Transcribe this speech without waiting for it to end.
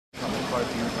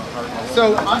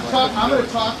So I'm going to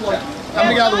talk while I'm going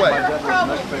to get out of the way.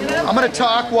 I'm going to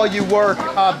talk while you work.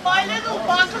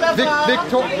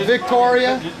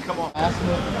 Victoria.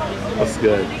 That's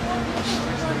good.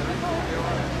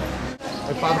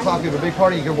 At 5 o'clock we have a big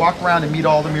party. You can walk around and meet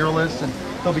all the muralists, and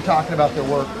they'll be talking about their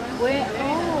work.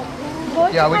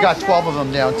 Yeah, we got 12 of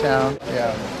them downtown.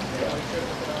 Yeah.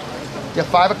 Yeah,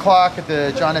 5 o'clock at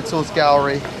the John Etzels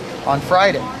Gallery on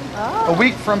Friday. A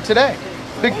week from today.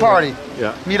 Big party.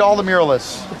 Yeah. Meet all the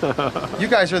muralists. You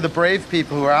guys are the brave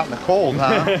people who are out in the cold,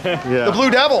 huh? Yeah. The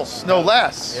Blue Devils, no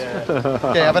less. Yeah.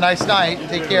 Okay, have a nice night.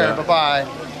 Take care. Yeah. Bye-bye.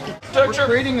 We're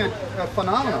creating a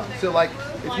phenomenon. So, like,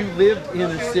 if you lived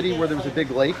in a city where there was a big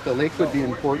lake, the lake would be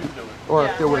important. Or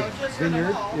if there were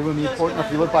vineyards, it would be important.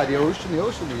 If you live by the ocean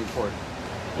would be important.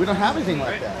 We don't have anything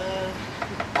like that.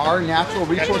 Our natural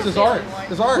resource is art.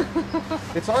 It's art.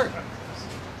 It's art.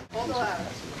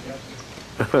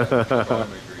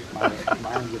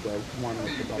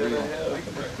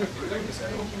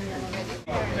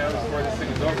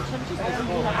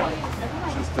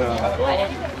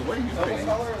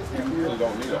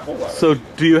 So,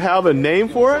 do you have a name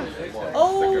for it?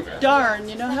 Oh darn!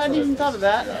 You know, I hadn't even thought of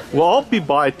that. Well, I'll be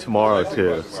by tomorrow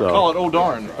too. So call it Oh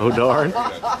Darn. Oh Darn.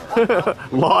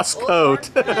 Lost coat.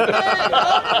 I kind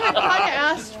of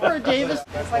asked for Davis.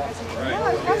 It's like I said, yeah,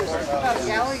 I was probably just about a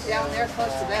gallery down there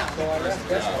close to them.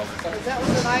 Because that was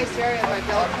a nice area by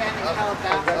Bell Canyon,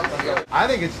 Calabasas. I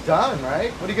think it's done,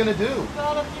 right? What are you going to do?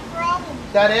 Got a few problems.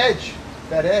 That edge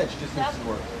just needs to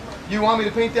work. You want me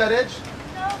to paint that edge?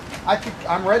 No.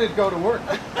 I'm ready to go to work.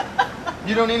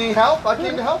 You don't need any help? I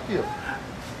came to help you.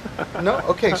 No?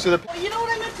 Okay, so the... Well, you know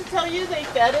what I meant to tell you? They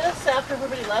fed us after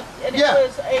everybody left, and Yeah. it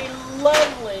was a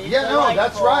lovely, Yeah, no,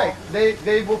 that's right.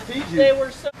 They will feed you. They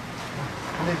were so...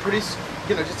 And they pretty,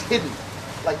 just hidden.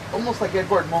 Like, almost like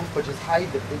Edvard Munch, but just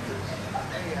hide the figures.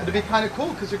 It'd be kind of cool,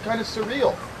 because they're kind of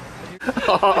surreal.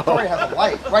 Victoria has a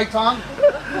life. Right, Tom?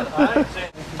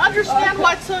 Understand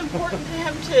why it's so important to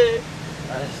him to...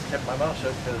 I just kept my mouth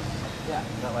shut because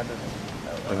it's not my business.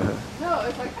 No,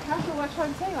 it's like, have to watch what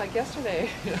I'm saying, like yesterday.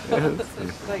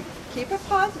 It's like, keep it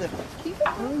positive. Keep it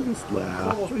positive. Just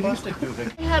laugh.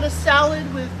 We had a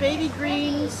salad with baby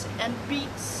greens and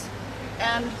beets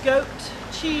and goat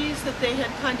cheese that they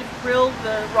had kind of grilled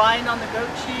the rind on the goat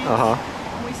cheese.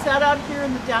 And we sat out here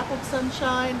in the dappled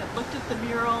sunshine and looked at the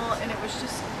mural, and it was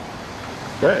just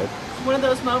Good. one of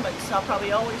those moments I'll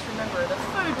probably always remember. The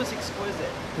food was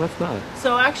exquisite. That's nice.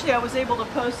 So actually I was able to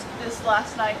post this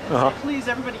last night and say, please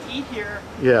everybody eat here.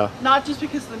 Yeah. Not just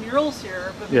because the mural's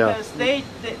here, but because the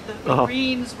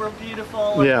greens were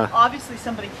beautiful. Yeah. And obviously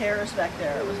somebody cares back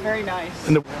there. It was very nice.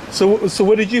 And so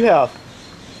what did you have?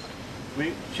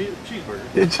 Cheeseburger.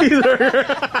 Cheeseburger.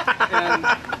 And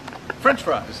French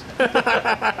fries. French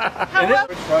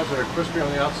fries that are crispy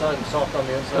on the outside and soft on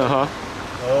the inside.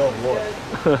 Oh, Lord.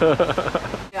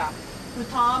 Yeah. With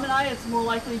Tom and I, it's more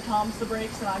likely Tom's the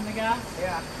brakes and I'm the gas.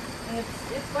 Yeah. And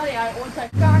it's funny, once I...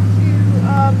 Back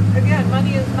to, again,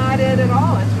 money is not it at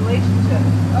all. It's relationship.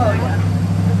 Oh,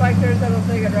 yeah. It's like there's that old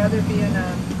saying, I'd rather be in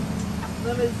a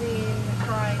limousine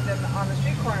crying than on the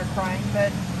street corner crying,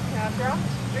 but if you're on the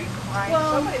street crying,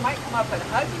 somebody might come up and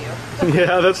hug you.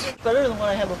 Yeah, that's better than what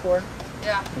I had before.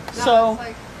 Yeah. No, So... it's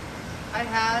like, I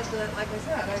had, like I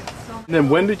said, And then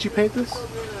when did you paint this?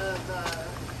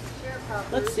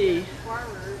 Let's see.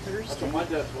 Thursday.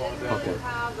 Okay.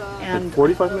 And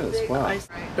 45 minutes. Wow.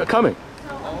 Coming.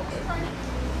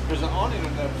 There's an awning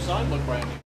and the sign looked brand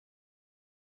new.